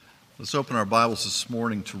Let's open our Bibles this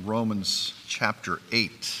morning to Romans chapter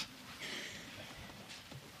 8.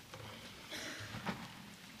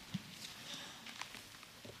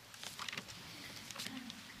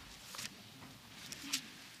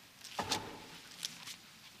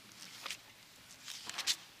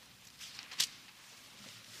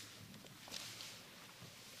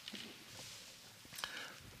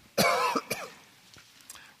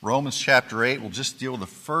 Romans chapter 8, we'll just deal with the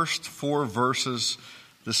first 4 verses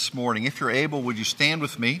this morning. If you're able, would you stand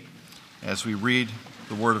with me as we read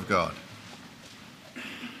the Word of God?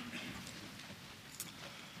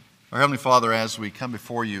 Our Heavenly Father, as we come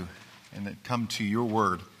before you and that come to your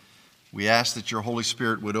Word, we ask that your Holy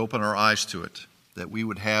Spirit would open our eyes to it, that we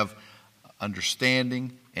would have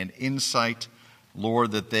understanding and insight,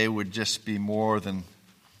 Lord, that they would just be more than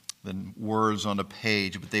words on a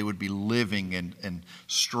page, but they would be living and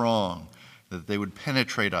strong, that they would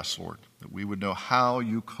penetrate us, Lord, that we would know how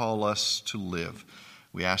you call us to live.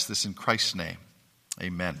 We ask this in Christ's name.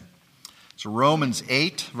 Amen. So Romans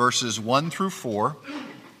 8, verses 1 through 4.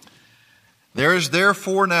 There is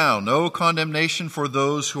therefore now no condemnation for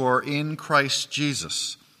those who are in Christ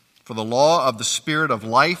Jesus. For the law of the Spirit of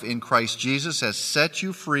life in Christ Jesus has set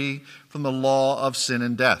you free from the law of sin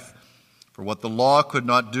and death. For what the law could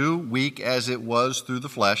not do, weak as it was through the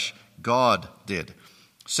flesh, God did,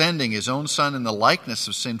 sending his own Son in the likeness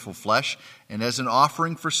of sinful flesh, and as an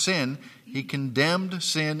offering for sin, he condemned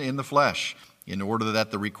sin in the flesh, in order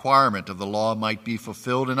that the requirement of the law might be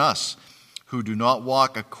fulfilled in us, who do not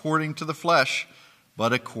walk according to the flesh,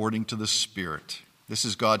 but according to the Spirit. This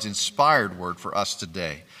is God's inspired word for us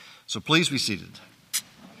today. So please be seated.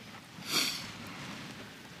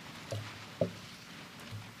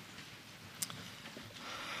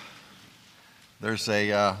 There's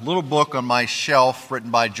a little book on my shelf written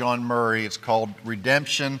by John Murray. It's called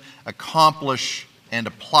Redemption, Accomplished and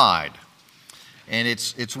Applied. And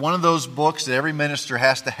it's one of those books that every minister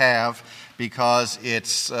has to have because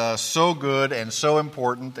it's so good and so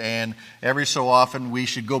important, and every so often we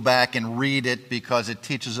should go back and read it because it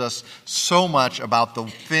teaches us so much about the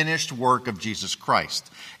finished work of Jesus Christ.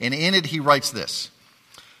 And in it he writes this: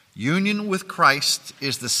 union with Christ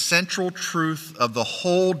is the central truth of the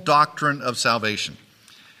whole doctrine of salvation.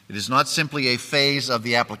 It is not simply a phase of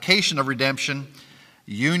the application of redemption.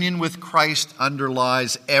 Union with Christ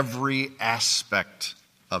underlies every aspect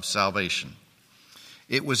of salvation.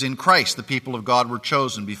 It was in Christ the people of God were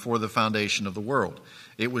chosen before the foundation of the world.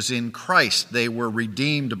 It was in Christ they were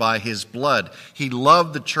redeemed by his blood. He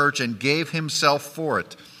loved the church and gave himself for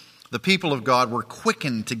it. The people of God were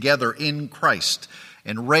quickened together in Christ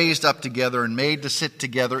and raised up together and made to sit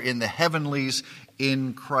together in the heavenlies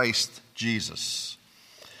in Christ Jesus.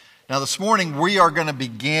 Now this morning we are going to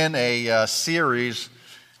begin a series,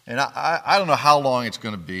 and I don't know how long it's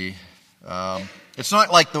going to be. It's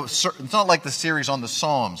not like the series on the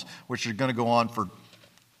Psalms, which are going to go on for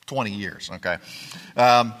 20 years. Okay,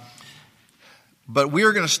 but we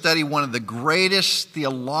are going to study one of the greatest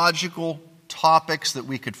theological topics that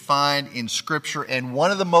we could find in Scripture, and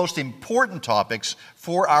one of the most important topics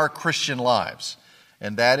for our Christian lives,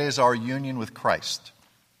 and that is our union with Christ.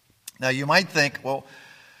 Now you might think, well,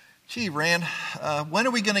 gee, Rand, when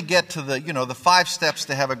are we going to get to the 5 steps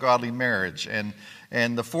to have a godly marriage,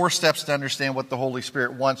 and the 4 steps to understand what the Holy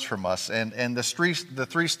Spirit wants from us, and the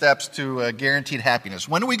 3 steps to guaranteed happiness?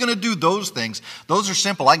 When are we going to do those things? Those are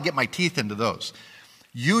simple. I can get my teeth into those.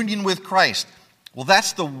 Union with Christ. Well,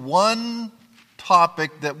 that's the one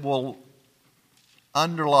topic that will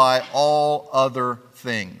underlie all other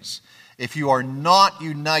things. If you are not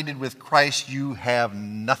united with Christ, you have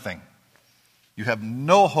nothing. You have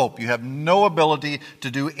no hope. You have no ability to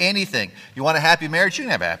do anything. You want a happy marriage? You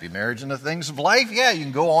can have a happy marriage in the things of life. Yeah, you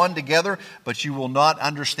can go on together, but you will not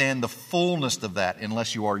understand the fullness of that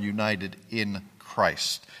unless you are united in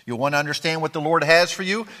Christ. You'll want to understand what the Lord has for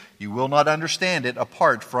you. You will not understand it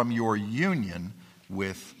apart from your union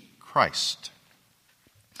with Christ.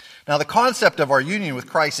 Now, the concept of our union with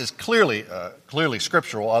Christ is clearly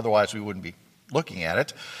scriptural, otherwise we wouldn't be looking at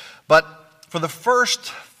it. But for the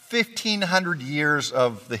first 1,500 years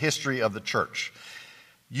of the history of the church,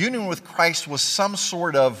 union with Christ was some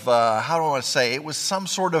sort of, it was some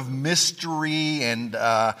sort of mystery, and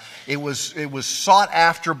it was sought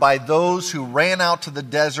after by those who ran out to the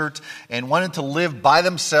desert and wanted to live by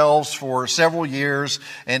themselves for several years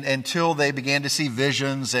and until they began to see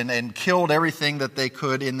visions and killed everything that they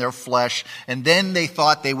could in their flesh. And then they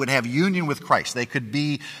thought they would have union with Christ. They could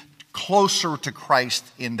be closer to Christ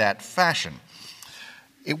in that fashion.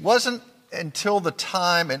 It wasn't until the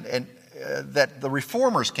time that the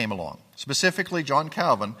reformers came along, specifically John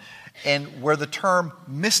Calvin, and where the term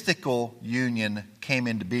mystical union came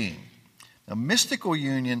into being. Now, mystical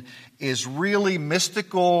union is really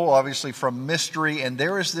mystical, obviously from mystery, and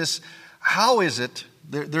there is this,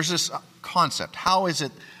 there's this concept. How is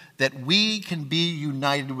it that we can be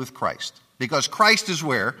united with Christ? Because Christ is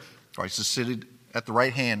where? Christ is seated at the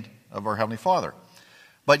right hand of our Heavenly Father.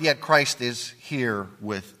 But yet Christ is here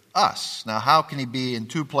with us. Now, how can he be in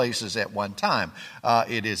two places at one time?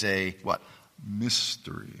 It is a,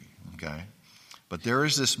 mystery, okay? But there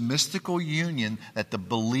is this mystical union that the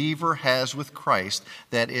believer has with Christ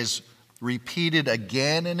that is repeated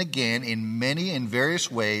again and again in many and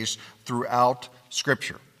various ways throughout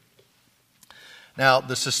Scripture. Now,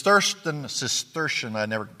 the Cistercian, I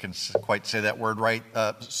never can quite say that word right,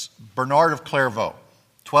 Bernard of Clairvaux,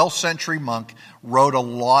 12th century monk, wrote a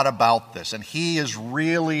lot about this. And he is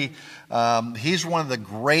really, he's one of the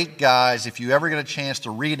great guys. If you ever get a chance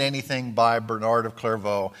to read anything by Bernard of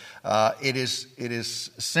Clairvaux, it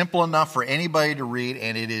is simple enough for anybody to read,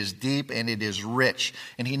 and it is deep and it is rich.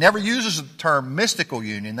 And he never uses the term mystical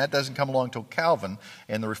union. That doesn't come along until Calvin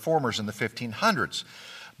and the Reformers in the 1500s.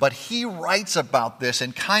 But he writes about this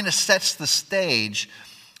and kind of sets the stage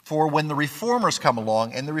for when the Reformers come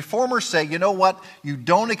along, and the Reformers say, you know what, you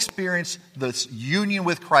don't experience this union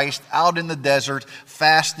with Christ out in the desert,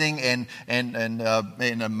 fasting and in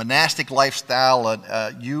a monastic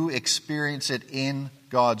lifestyle. You experience it in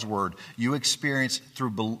God's Word. You experience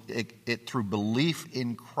it through belief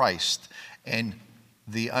in Christ and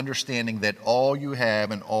the understanding that all you have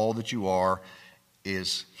and all that you are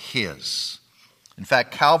is His. In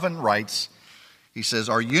fact, Calvin writes, he says,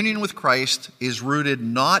 our union with Christ is rooted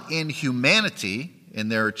not in humanity, in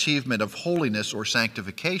their achievement of holiness or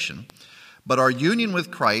sanctification, but our union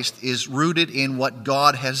with Christ is rooted in what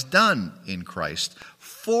God has done in Christ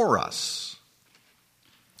for us.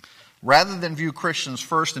 Rather than view Christians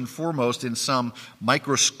first and foremost in some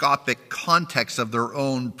microscopic context of their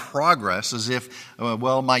own progress, as if,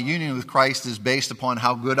 my union with Christ is based upon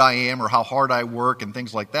how good I am or how hard I work and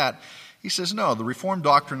things like that, he says, no, the Reformed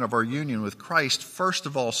doctrine of our union with Christ, first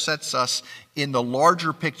of all, sets us in the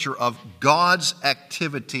larger picture of God's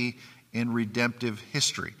activity in redemptive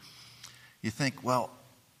history. You think,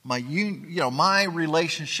 my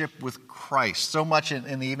relationship with Christ, so much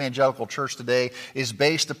in the evangelical church today, is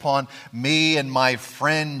based upon me and my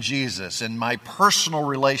friend Jesus and my personal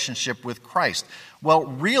relationship with Christ. Well,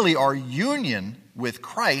 really, our union with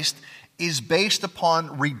Christ is based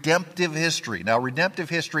upon redemptive history. Now, redemptive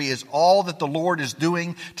history is all that the Lord is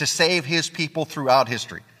doing to save His people throughout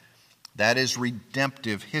history. That is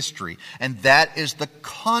redemptive history. And that is the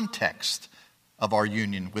context of our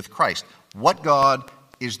union with Christ. What God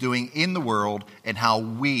is doing in the world and how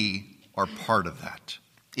we are part of that.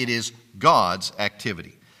 It is God's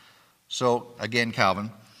activity. So, again,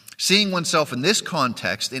 Calvin, seeing oneself in this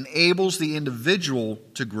context enables the individual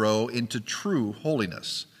to grow into true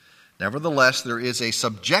holiness. Nevertheless, there is a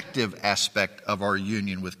subjective aspect of our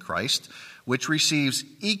union with Christ, which receives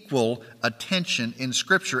equal attention in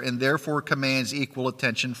Scripture and therefore commands equal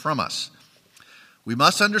attention from us. We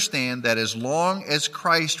must understand that as long as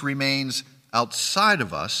Christ remains outside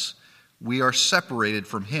of us, we are separated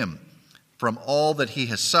from Him. From all that He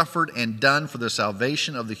has suffered and done for the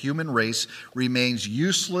salvation of the human race remains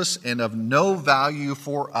useless and of no value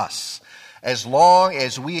for us, as long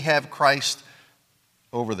as we have Christ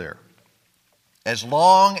over there. As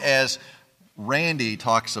long as Randy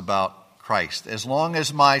talks about Christ, as long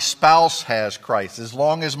as my spouse has Christ, as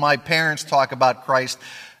long as my parents talk about Christ,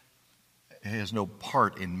 it has no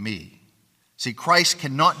part in me. See, Christ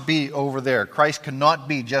cannot be over there. Christ cannot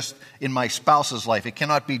be just in my spouse's life. It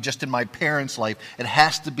cannot be just in my parents' life. It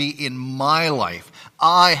has to be in my life.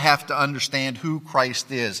 I have to understand who Christ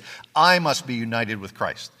is. I must be united with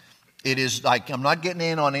Christ. It is like I'm not getting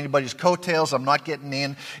in on anybody's coattails. I'm not getting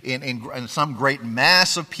in some great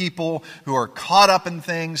mass of people who are caught up in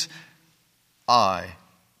things. I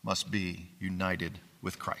must be united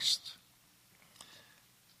with Christ.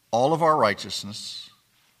 All of our righteousness,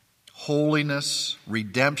 holiness,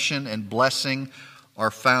 redemption, and blessing are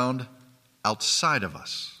found outside of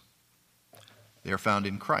us. They are found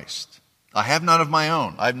in Christ. I have none of my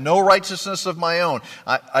own. I have no righteousness of my own.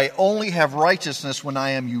 I only have righteousness when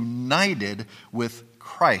I am united with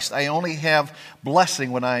Christ. I only have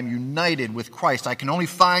blessing when I am united with Christ. I can only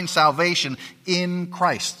find salvation in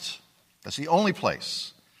Christ. That's the only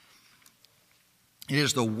place. It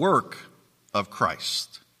is the work of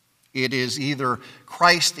Christ. It is either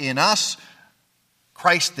Christ in us,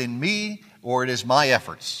 Christ in me, or it is my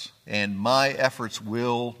efforts. And my efforts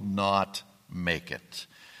will not make it.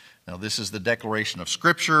 Now, this is the declaration of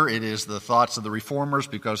Scripture. It is the thoughts of the Reformers,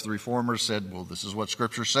 because the Reformers said, well, this is what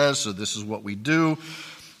Scripture says, so this is what we do.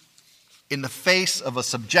 In the face of a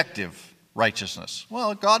subjective righteousness.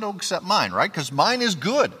 Well, God will accept mine, right? Because mine is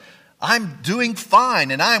good. I'm doing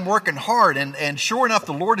fine, and I'm working hard. And sure enough,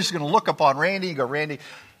 the Lord is going to look upon Randy and go, Randy,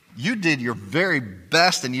 you did your very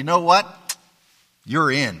best, and you know what?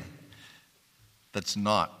 You're in. That's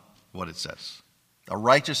not what it says. A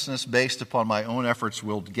righteousness based upon my own efforts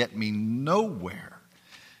will get me nowhere.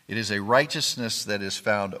 It is a righteousness that is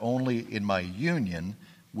found only in my union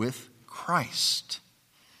with Christ.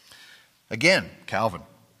 Again, Calvin,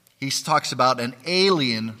 he talks about an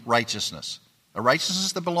alien righteousness, a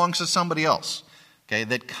righteousness that belongs to somebody else, okay,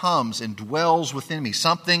 that comes and dwells within me,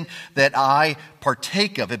 something that I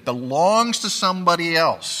partake of. It belongs to somebody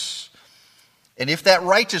else. And if that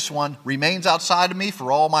righteous one remains outside of me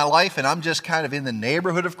for all my life, and I'm just kind of in the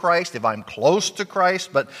neighborhood of Christ, if I'm close to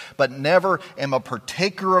Christ, but never am a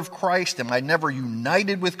partaker of Christ, am I never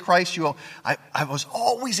united with Christ? I was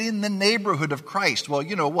always in the neighborhood of Christ. Well,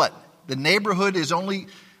 you know what? The neighborhood is only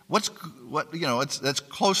that's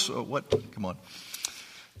close. Come on.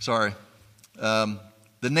 Sorry. The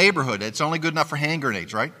neighborhood, it's only good enough for hand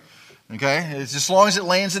grenades, right? Okay, it's as long as it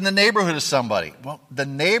lands in the neighborhood of somebody. Well,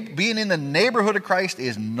 being in the neighborhood of Christ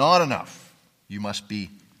is not enough. You must be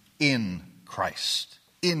in Christ.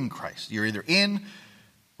 In Christ. You're either in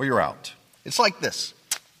or you're out. It's like this.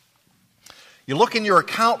 You look in your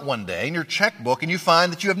account one day, in your checkbook, and you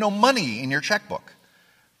find that you have no money in your checkbook.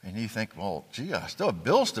 And you think, well, gee, I still have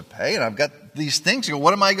bills to pay, and I've got these things. You go,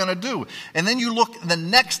 what am I going to do? And then you look the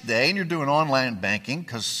next day, and you're doing online banking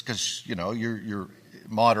because you're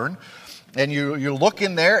modern. And you look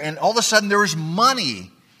in there, and all of a sudden there is money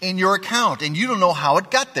in your account, and you don't know how it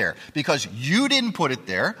got there because you didn't put it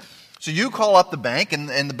there. So you call up the bank, and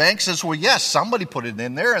the bank says, well, yes, somebody put it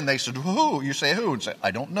in there. And they said, who? You say, who? And say, I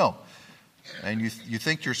don't know. And you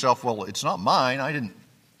think to yourself, well, it's not mine. I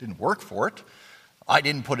didn't work for it. I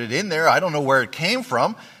didn't put it in there. I don't know where it came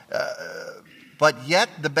from. But yet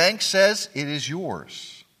the bank says it is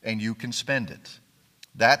yours, and you can spend it.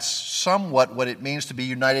 That's somewhat what it means to be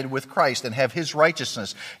united with Christ and have His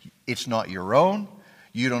righteousness. It's not your own.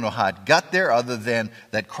 You don't know how it got there other than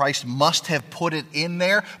that Christ must have put it in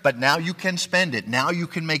there, but now you can spend it. Now you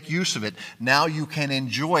can make use of it. Now you can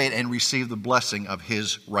enjoy it and receive the blessing of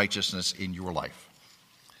His righteousness in your life.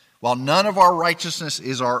 While none of our righteousness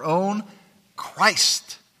is our own,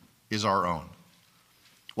 Christ is our own.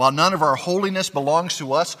 While none of our holiness belongs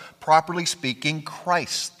to us, properly speaking,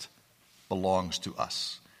 Christ belongs to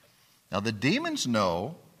us. Now the demons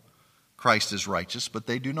know Christ is righteous, but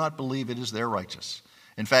they do not believe it is their righteous.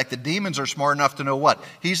 In fact, the demons are smart enough to know what?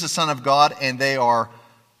 He's the Son of God, and they are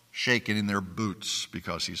shaken in their boots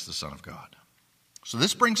because He's the Son of God. So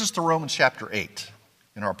this brings us to Romans chapter 8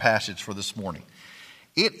 in our passage for this morning.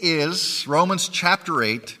 It is Romans chapter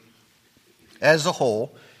 8 as a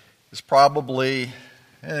whole is probably,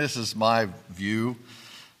 this is my view,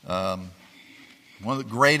 one of the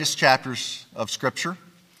greatest chapters of Scripture.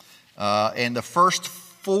 And the first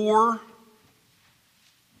 4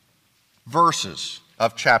 verses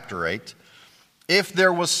of chapter 8, if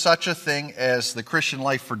there was such a thing as the Christian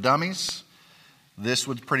Life for Dummies, this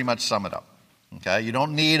would pretty much sum it up. Okay, you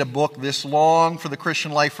don't need a book this long for the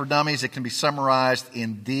Christian Life for Dummies. It can be summarized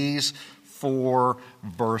in these 4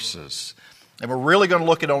 verses. And we're really going to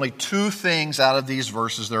look at only 2 things out of these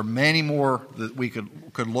verses. There are many more that we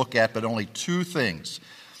could look at, but only 2 things.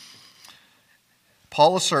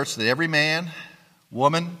 Paul asserts that every man,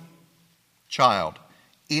 woman, child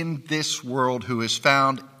in this world who is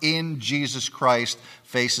found in Jesus Christ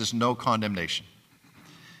faces no condemnation.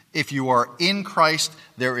 If you are in Christ,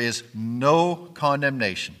 there is no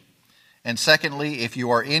condemnation. And secondly, if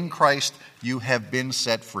you are in Christ, you have been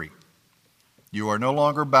set free. You are no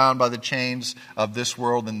longer bound by the chains of this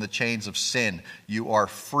world and the chains of sin. You are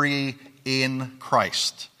free in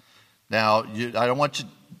Christ. Now, I don't want you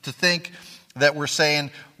to think that we're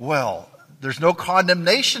saying, well, there's no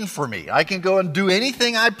condemnation for me. I can go and do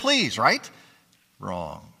anything I please, right?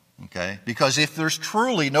 Wrong. Okay? Because if there's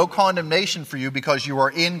truly no condemnation for you because you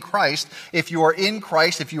are in Christ, if you are in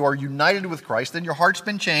Christ, if you are united with Christ, then your heart's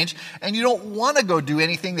been changed and you don't want to go do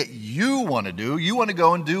anything that you want to do. You want to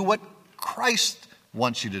go and do what Christ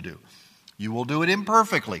wants you to do. You will do it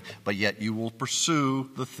imperfectly, but yet you will pursue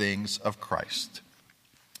the things of Christ.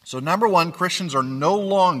 So number 1, Christians are no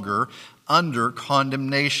longer under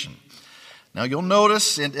condemnation. Now you'll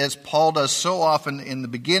notice, as Paul does so often in the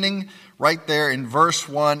beginning, right there in verse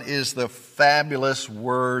 1 is the fabulous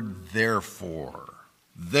word therefore.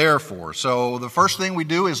 Therefore. So the first thing we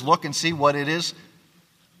do is look and see what it is.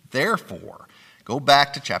 Therefore, go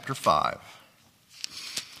back to chapter 5.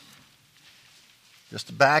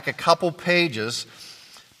 Just back a couple pages,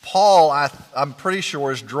 Paul, I'm pretty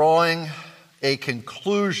sure, is drawing a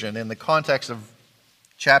conclusion in the context of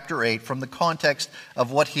chapter 8 from the context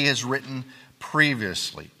of what he has written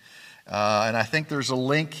previously. And I think there's a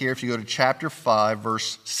link here if you go to chapter 5,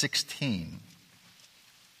 verse 16.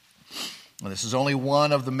 And this is only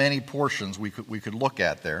one of the many portions we could look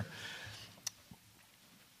at there.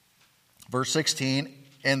 Verse 16,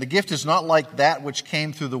 and the gift is not like that which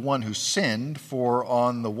came through the one who sinned, for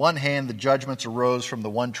on the one hand the judgments arose from the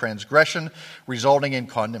one transgression, resulting in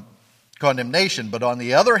condemnation, but on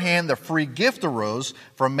the other hand the free gift arose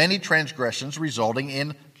from many transgressions, resulting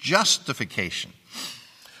in justification.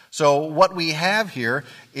 So what we have here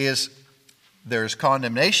is there's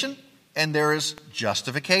condemnation and there is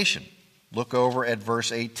justification. Look over at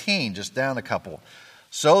verse 18, just down a couple.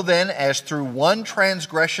 So then, as through one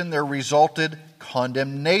transgression there resulted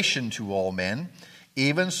condemnation to all men,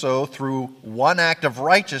 even so through one act of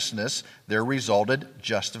righteousness there resulted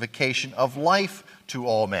justification of life to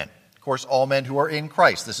all men. Of course, all men who are in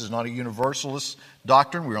Christ. This is not a universalist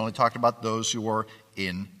doctrine. We're only talking about those who are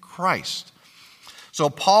in Christ. So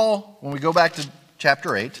Paul, when we go back to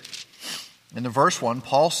chapter 8, in the verse 1,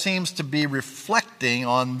 Paul seems to be reflecting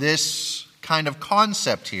on this kind of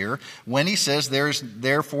concept here when he says there is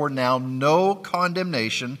therefore now no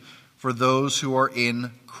condemnation for those who are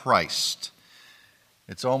in Christ.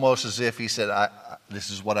 It's almost as if he said, this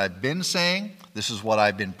is what I've been saying, this is what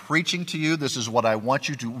I've been preaching to you, this is what I want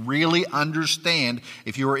you to really understand.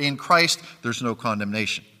 If you are in Christ, there's no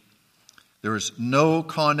condemnation. There is no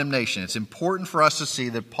condemnation. It's important for us to see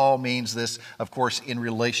that Paul means this, of course, in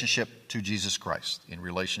relationship to Jesus Christ, in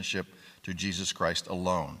relationship to Jesus Christ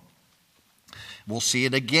alone. We'll see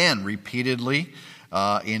it again repeatedly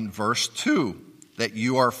in verse 2, that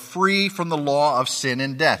you are free from the law of sin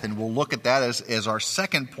and death. And we'll look at that as our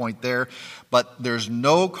second point there. But there's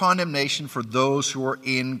no condemnation for those who are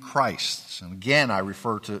in Christ. And again, I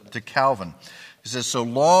refer to Calvin. He says, so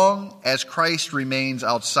long as Christ remains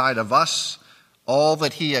outside of us, all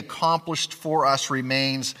that he accomplished for us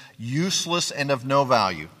remains useless and of no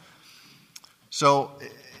value. So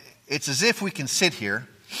it's as if we can sit here.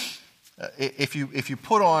 If you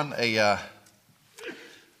put on a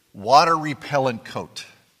water repellent coat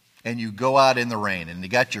and you go out in the rain and you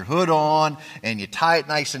got your hood on and you tie it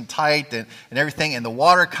nice and tight and everything, and the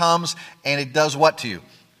water comes and it does what to you?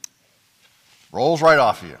 Rolls right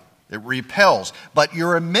off of you. It repels, but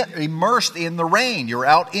you're immersed in the rain. You're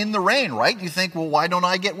out in the rain, right? You think, well, why don't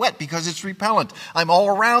I get wet? Because it's repellent. I'm all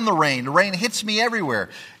around the rain. The rain hits me everywhere.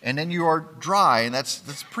 And then you are dry, and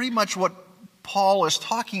that's pretty much what Paul is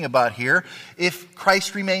talking about here. If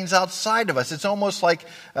Christ remains outside of us, it's almost like,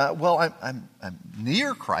 I'm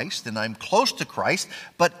near Christ and I'm close to Christ,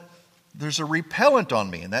 but there's a repellent on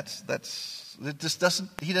me, and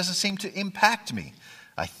he doesn't seem to impact me.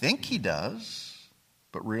 I think he does.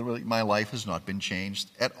 But really, my life has not been changed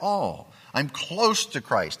at all. I'm close to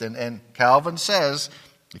Christ. And Calvin says,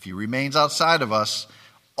 if he remains outside of us,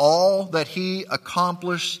 all that he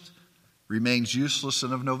accomplished remains useless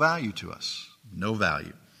and of no value to us. No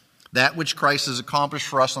value. That which Christ has accomplished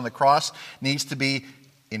for us on the cross needs to be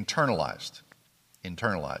internalized.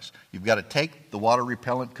 Internalized. You've got to take the water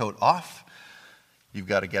repellent coat off. You've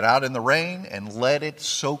got to get out in the rain and let it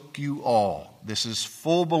soak you all. This is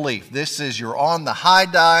full belief. This is you're on the high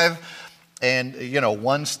dive and,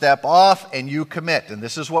 one step off and you commit. And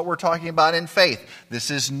this is what we're talking about in faith. This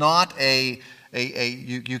is not you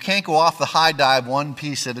can't go off the high dive one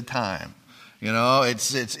piece at a time.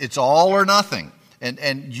 It's all or nothing.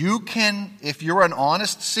 And you can, if you're an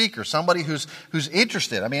honest seeker, somebody who's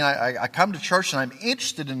interested. I mean, I come to church and I'm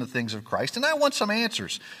interested in the things of Christ and I want some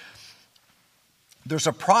answers. There's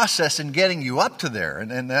a process in getting you up to there,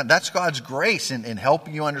 and that's God's grace in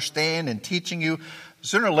helping you understand and teaching you.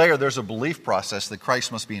 Sooner or later, there's a belief process that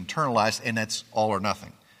Christ must be internalized, and that's all or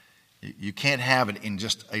nothing. You can't have it in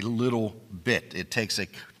just a little bit. It takes a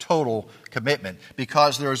total commitment,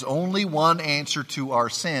 because there's only one answer to our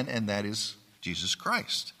sin, and that is Jesus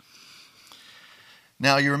Christ.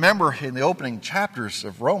 Now, you remember in the opening chapters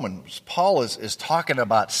of Romans, Paul is talking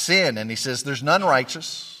about sin, and he says, there's none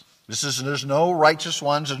righteous. There's no righteous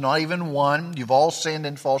ones. There's not even one. You've all sinned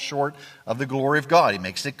and fall short of the glory of God. He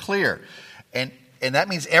makes it clear. And that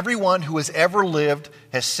means everyone who has ever lived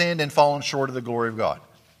has sinned and fallen short of the glory of God.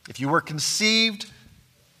 If you were conceived,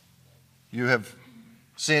 you have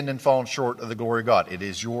sinned and fallen short of the glory of God. It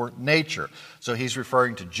is your nature. So he's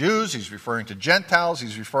referring to Jews, he's referring to Gentiles,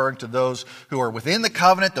 he's referring to those who are within the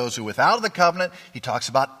covenant, those who are without the covenant. He talks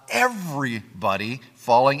about everybody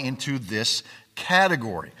falling into this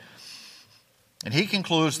category. And he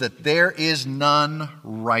concludes that there is none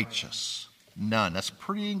righteous. None. That's a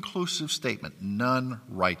pretty inclusive statement. None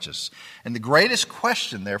righteous. And the greatest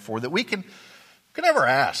question, therefore, that we can ever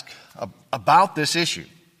ask about this issue,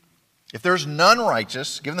 if there's none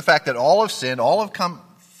righteous, given the fact that all have sinned, all have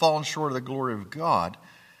fallen short of the glory of God,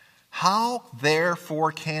 how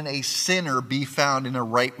therefore can a sinner be found in a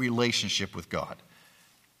right relationship with God?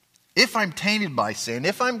 If I'm tainted by sin,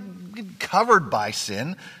 if I'm covered by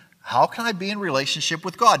sin, how can I be in relationship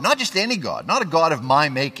with God? Not just any God, not a God of my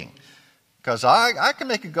making. Because I can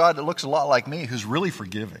make a God that looks a lot like me who's really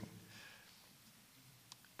forgiving.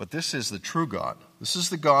 But this is the true God. This is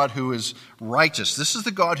the God who is righteous. This is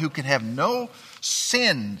the God who can have no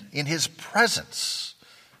sin in his presence.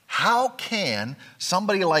 How can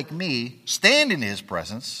somebody like me stand in his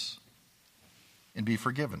presence and be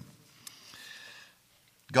forgiven?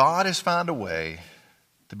 God has found a way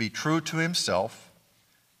to be true to himself,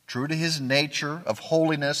 true to his nature of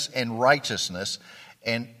holiness and righteousness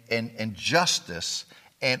and justice,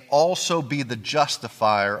 and also be the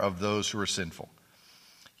justifier of those who are sinful.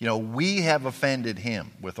 You know, we have offended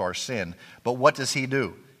him with our sin, but what does he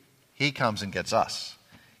do? He comes and gets us.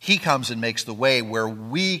 He comes and makes the way where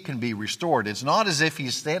we can be restored. It's not as if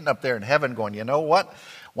he's standing up there in heaven going, you know what?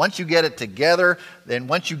 Once you get it together, then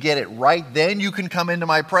once you get it right, then you can come into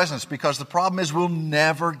my presence, because the problem is we'll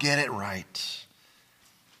never get it right.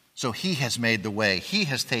 So he has made the way. He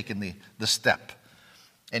has taken the step.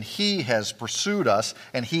 And he has pursued us,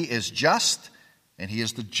 and he is just, and he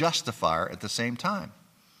is the justifier at the same time.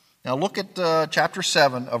 Now look at chapter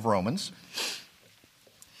 7 of Romans.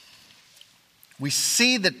 We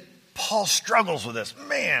see that Paul struggles with this.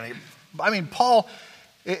 Man, Paul,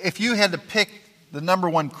 if you had to pick the number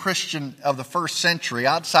one Christian of the first century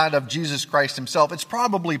outside of Jesus Christ himself, it's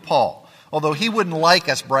probably Paul. Although he wouldn't like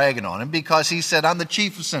us bragging on him, because he said, I'm the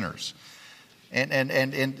chief of sinners.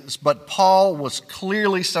 But Paul was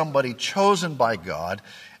clearly somebody chosen by God,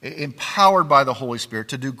 empowered by the Holy Spirit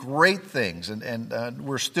to do great things. And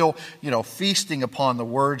we're still, feasting upon the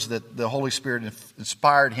words that the Holy Spirit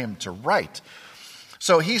inspired him to write.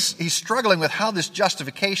 So he's struggling with how this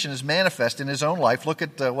justification is manifest in his own life. Look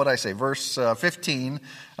at verse 15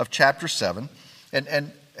 of chapter 7.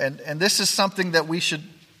 And this is something that we should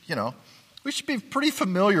be pretty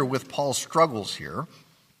familiar with Paul's struggles here.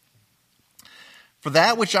 For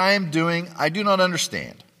that which I am doing, I do not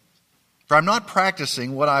understand. For I'm not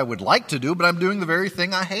practicing what I would like to do, but I'm doing the very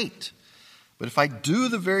thing I hate. But if I do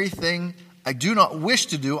the very thing I do not wish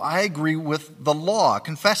to do, I agree with the law,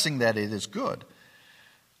 confessing that it is good.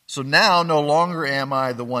 So now no longer am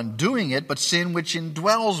I the one doing it, but sin which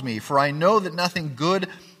indwells me. For I know that nothing good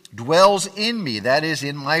dwells in me, that is,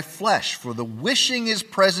 in my flesh. For the wishing is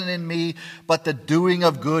present in me, but the doing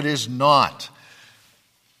of good is not.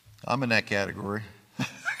 I'm in that category.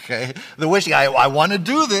 Okay, the wishing, I want to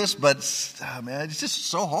do this, but it's just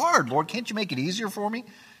so hard. Lord, can't you make it easier for me?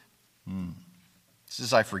 He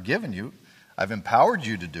says, I've forgiven you. I've empowered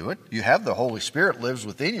you to do it. You have the Holy Spirit lives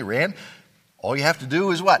within you, Rand. All you have to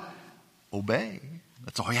do is what? Obey.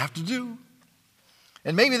 That's all you have to do.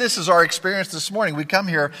 And maybe this is our experience this morning. We come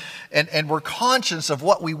here and we're conscious of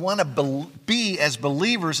what we want to be as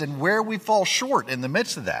believers and where we fall short in the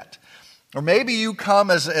midst of that. Or maybe you come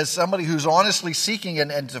as somebody who's honestly seeking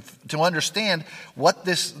and to understand what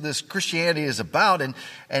this Christianity is about.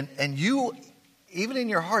 And you, even in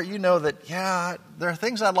your heart, you know that, there are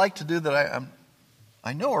things I'd like to do that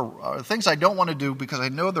I know are things I don't want to do because I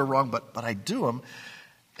know they're wrong, but I do them.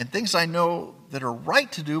 And things I know that are right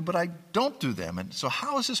to do, but I don't do them. And so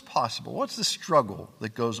how is this possible? What's the struggle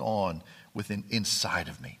that goes on inside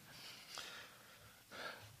of me?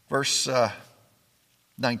 Verse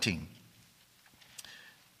 19.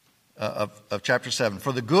 Of chapter 7.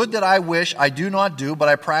 For the good that I wish I do not do, but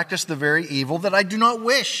I practice the very evil that I do not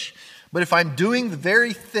wish. But if I'm doing the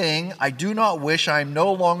very thing I do not wish, I am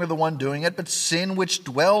no longer the one doing it, but sin which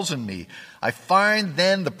dwells in me. I find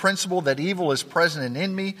then the principle that evil is present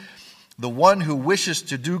in me, the one who wishes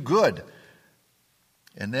to do good.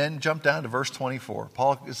 And then jump down to verse 24.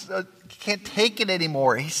 Paul can't take it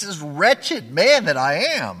anymore. He says, wretched man that I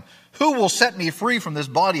am, who will set me free from this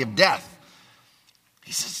body of death?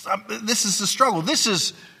 He says, this is the struggle. This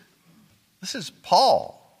is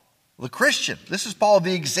Paul, the Christian. This is Paul,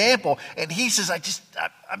 the example. And he says,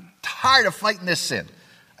 I'm tired of fighting this sin.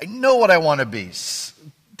 I know what I want to be.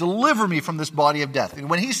 Deliver me from this body of death. And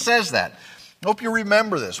when he says that, I hope you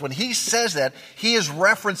remember this. When he says that, he is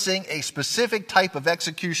referencing a specific type of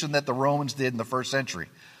execution that the Romans did in the first century.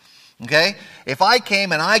 Okay? If I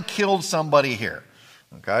came and I killed somebody here,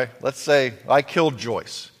 okay? Let's say I killed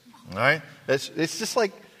Joyce. All right? It's just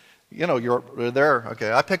like, you're there.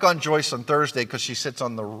 Okay, I pick on Joyce on Thursday because she sits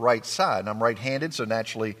on the right side. And I'm right-handed, so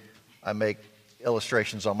naturally I make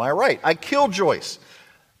illustrations on my right. I kill Joyce.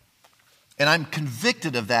 And I'm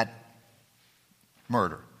convicted of that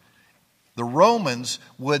murder. The Romans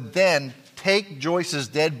would then take Joyce's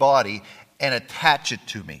dead body and attach it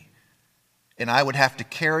to me. And I would have to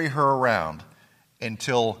carry her around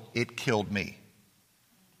until it killed me.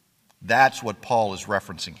 That's what Paul is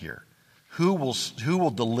referencing here. Who will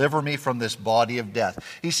deliver me from this body of death?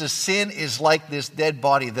 He says, sin is like this dead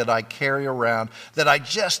body that I carry around, that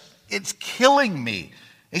it's killing me.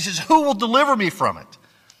 He says, who will deliver me from it?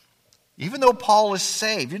 Even though Paul is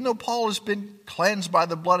saved, even though Paul has been cleansed by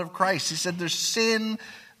the blood of Christ, he said, there's sin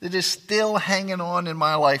that is still hanging on in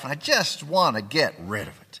my life. I just want to get rid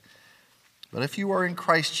of it. But if you are in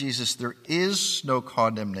Christ Jesus, there is no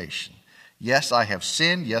condemnation. Yes, I have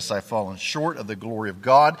sinned. Yes, I've fallen short of the glory of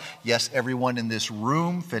God. Yes, everyone in this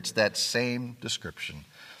room fits that same description.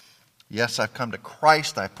 Yes, I've come to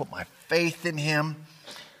Christ. I've put my faith in him.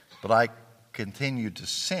 But I continue to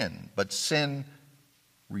sin. But sin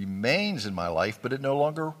remains in my life, but it no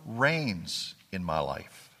longer reigns in my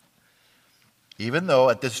life. Even though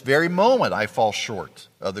at this very moment I fall short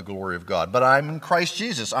of the glory of God. But I'm in Christ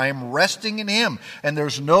Jesus. I am resting in him. And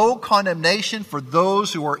there's no condemnation for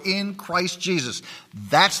those who are in Christ Jesus.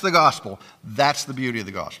 That's the gospel. That's the beauty of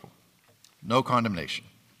the gospel. No condemnation.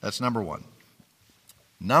 That's number one.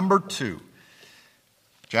 Number two,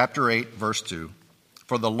 chapter 8, verse 2.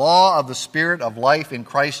 For the law of the Spirit of life in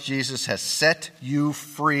Christ Jesus has set you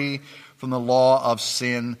free from the law of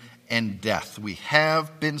sin and death. We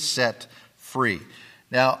have been set free.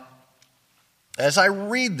 Now, as I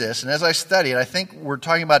read this and as I study it, I think we're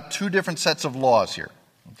talking about two different sets of laws here.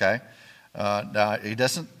 Okay? Now, he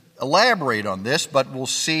doesn't elaborate on this, but we'll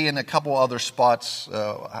see in a couple other spots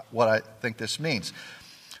what I think this means.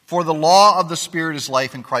 For the law of the Spirit is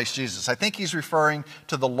life in Christ Jesus. I think he's referring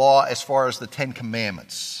to the law as far as the Ten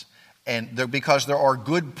Commandments. And because there are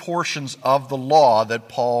good portions of the law that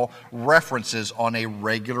Paul references on a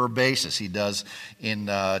regular basis. He does in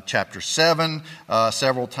chapter 7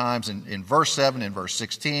 several times, in verse 7, in verse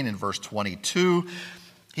 16, in verse 22.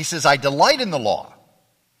 He says, I delight in the law.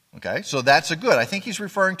 Okay, so that's a good. I think he's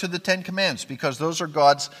referring to the Ten Commandments because those are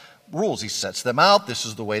God's rules. He sets them out. This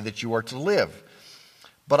is the way that you are to live.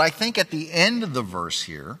 But I think at the end of the verse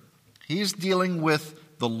here, he's dealing with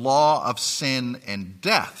the law of sin and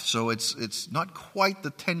death. So it's not quite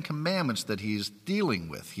the Ten Commandments that he's dealing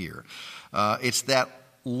with here. It's that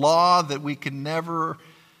law that we can never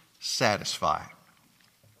satisfy.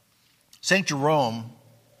 St. Jerome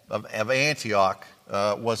of Antioch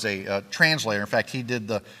was a translator. In fact, he did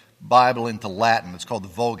the Bible into Latin. It's called the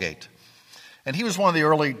Vulgate. And he was one of the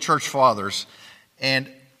early church fathers. And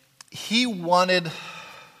he wanted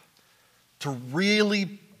to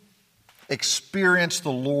really experience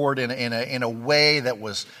the Lord in a way that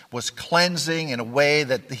was cleansing, in a way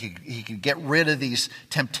that he could get rid of these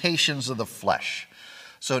temptations of the flesh.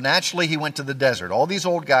 So naturally he went to the desert. All these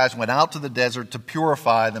old guys went out to the desert to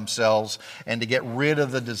purify themselves and to get rid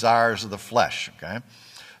of the desires of the flesh. Okay,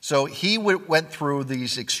 so he went through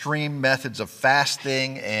these extreme methods of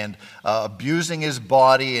fasting and abusing his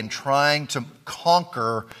body and trying to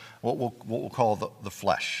conquer what we'll call the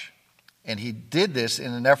flesh. And he did this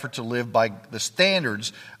in an effort to live by the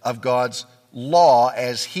standards of God's law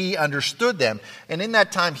as he understood them. And in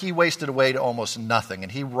that time, he wasted away to almost nothing.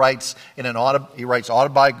 And he writes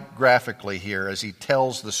autobiographically here as he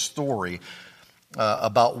tells the story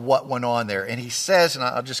about what went on there. And he says, and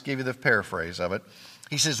I'll just give you the paraphrase of it.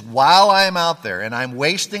 He says, while I am out there and I'm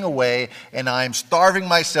wasting away and I'm starving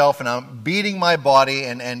myself and I'm beating my body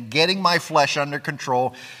and getting my flesh under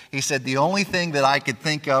control, he said, the only thing that I could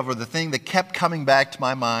think of or the thing that kept coming back to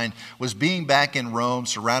my mind was being back in Rome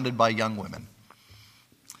surrounded by young women.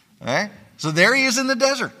 All right? So there he is in the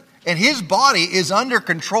desert. And his body is under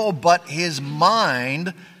control, but his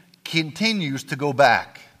mind continues to go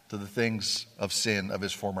back to the things of sin of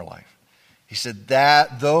his former life. He said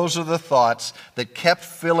those are the thoughts that kept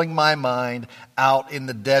filling my mind out in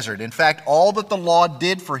the desert. In fact, all that the law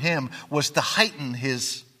did for him was to heighten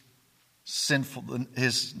his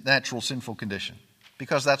natural sinful condition.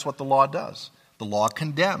 Because that's what the law does. The law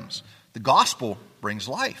condemns. The gospel brings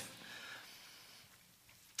life.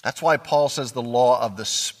 That's why Paul says the law of the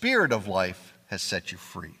Spirit of life has set you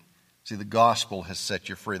free. See, the gospel has set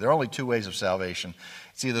you free. There are only two ways of salvation.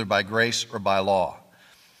 It's either by grace or by law.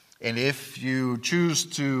 And if you choose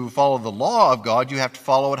to follow the law of God, you have to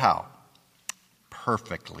follow it how?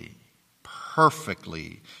 Perfectly.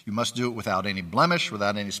 Perfectly. You must do it without any blemish,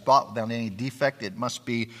 without any spot, without any defect. It must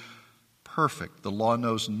be perfect. The law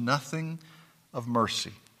knows nothing of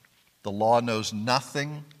mercy. The law knows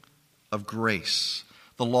nothing of grace.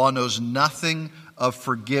 The law knows nothing of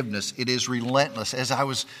forgiveness. It is relentless. As I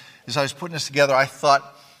was putting this together, I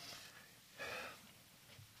thought,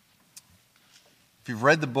 if you've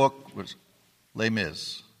read the book, Les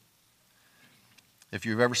Mis, if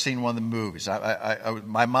you've ever seen one of the movies,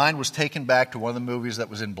 my mind was taken back to one of the movies that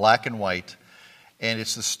was in black and white. And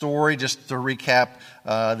it's the story, just to recap,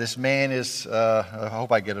 this man is, I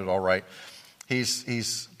hope I get it all right.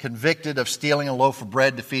 He's convicted of stealing a loaf of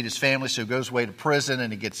bread to feed his family, so he goes away to prison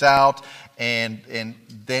and he gets out, and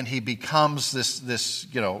then he becomes this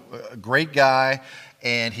great guy,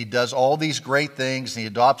 and he does all these great things, and he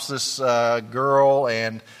adopts this girl,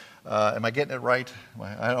 and am I getting it right?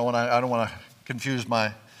 I don't want to confuse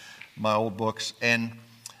my old books. And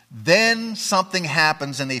then something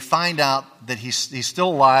happens, and they find out that he's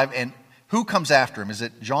still alive, and who comes after him? Is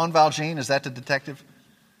it Jean Valjean? Is that the detective?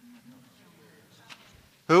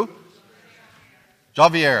 Who?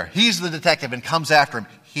 Javert. He's the detective and comes after him.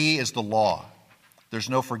 He is the law. There's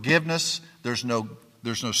no forgiveness. There's no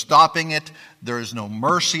stopping it. There is no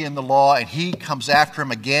mercy in the law. And he comes after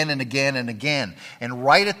him again and again and again. And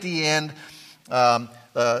right at the end, Jean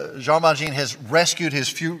Valjean has rescued his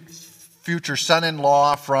future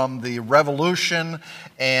son-in-law from the revolution,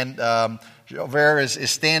 and Javert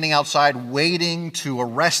is standing outside waiting to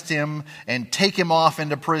arrest him and take him off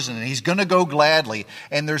into prison. And he's going to go gladly.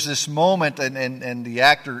 And there's this moment, and the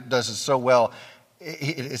actor does it so well,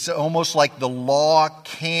 it's almost like the law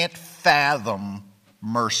can't fathom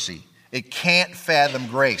mercy. It can't fathom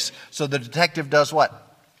grace. So the detective does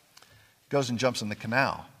what? Goes and jumps in the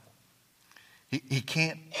canal. He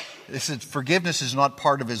can't. Forgiveness is not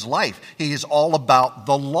part of his life. He is all about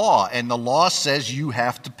the law. And the law says you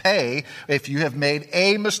have to pay. If you have made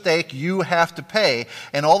a mistake, you have to pay.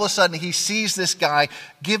 And all of a sudden he sees this guy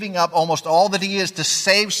giving up almost all that he is to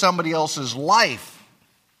save somebody else's life.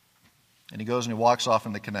 And he goes and he walks off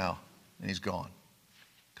in the canal. And he's gone.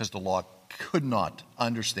 Because the law could not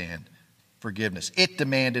understand forgiveness. It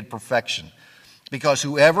demanded perfection. Because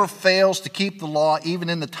whoever fails to keep the law, even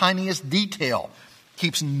in the tiniest detail,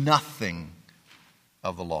 keeps nothing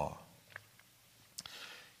of the law.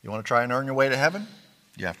 You want to try and earn your way to heaven?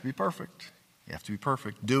 You have to be perfect. You have to be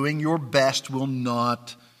perfect. Doing your best will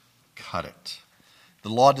not cut it. The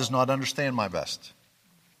law does not understand my best.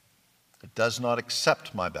 It does not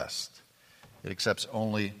accept my best. It accepts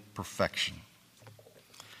only perfection.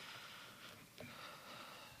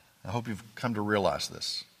 I hope you've come to realize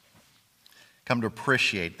this. Come to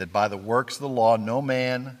appreciate that by the works of the law, no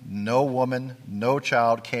man, no woman, no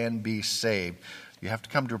child can be saved. You have to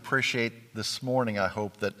come to appreciate this morning, I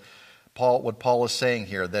hope, that what Paul is saying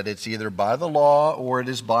here, that it's either by the law or it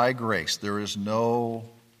is by grace. There is no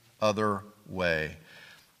other way.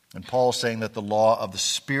 And Paul is saying that the law of the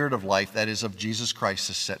Spirit of life, that is of Jesus Christ,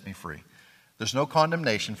 has set me free. There's no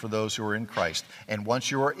condemnation for those who are in Christ. And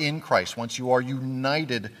once you are in Christ, once you are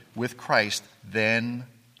united with Christ, then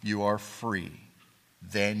you are free.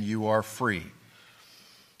 Then you are free.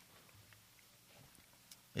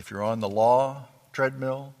 If you're on the law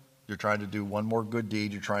treadmill, you're trying to do one more good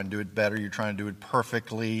deed, you're trying to do it better, you're trying to do it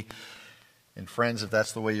perfectly. And friends, if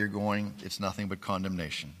that's the way you're going, it's nothing but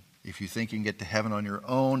condemnation. If you think you can get to heaven on your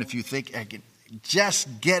own, if you think I can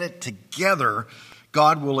just get it together,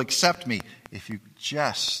 God will accept me. If you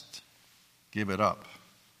just give it up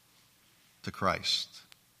to Christ,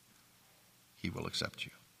 He will accept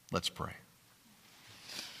you. Let's pray.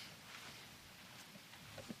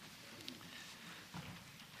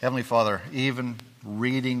 Heavenly Father, even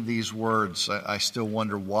reading these words, I still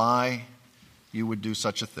wonder why you would do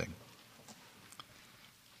such a thing.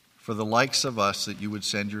 For the likes of us, that you would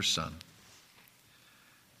send your Son.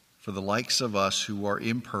 For the likes of us who are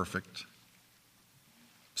imperfect,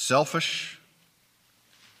 selfish,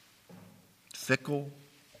 fickle,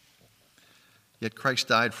 yet Christ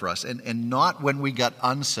died for us. And not when we got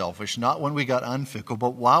unselfish, not when we got unfickle,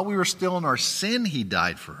 but while we were still in our sin, He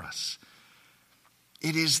died for us.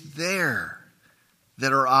 It is there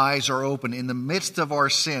that our eyes are open in the midst of our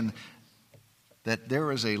sin, that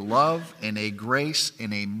there is a love and a grace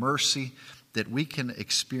and a mercy that we can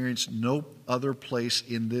experience no other place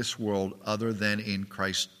in this world other than in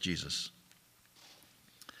Christ Jesus.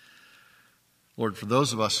 Lord, for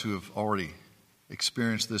those of us who have already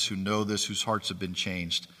experienced this, who know this, whose hearts have been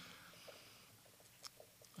changed,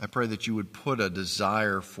 I pray that you would put a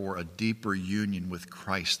desire for a deeper union with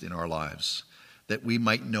Christ in our lives, that we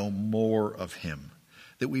might know more of him,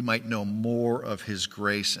 that we might know more of his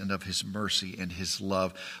grace and of his mercy and his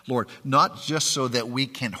love. Lord, not just so that we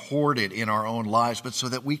can hoard it in our own lives, but so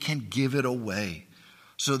that we can give it away,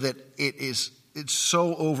 so that it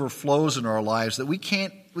so overflows in our lives that we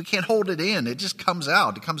can't hold it in. It just comes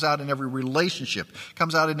out. It comes out in every relationship. It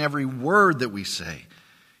comes out in every word that we say,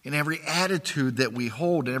 in every attitude that we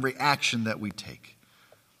hold, in every action that we take.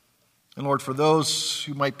 And Lord, for those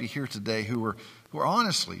who might be here today who are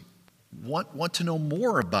honestly want to know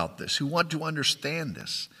more about this, who want to understand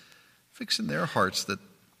this, fix in their hearts that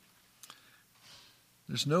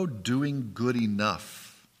there's no doing good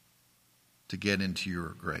enough to get into your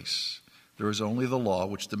grace. There is only the law,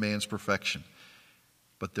 which demands perfection.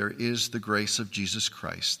 But there is the grace of Jesus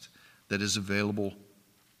Christ that is available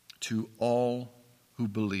to all who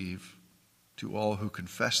believe, to all who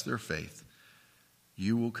confess their faith.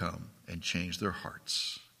 You will come and change their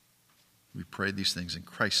hearts. We pray these things in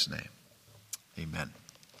Christ's name. Amen.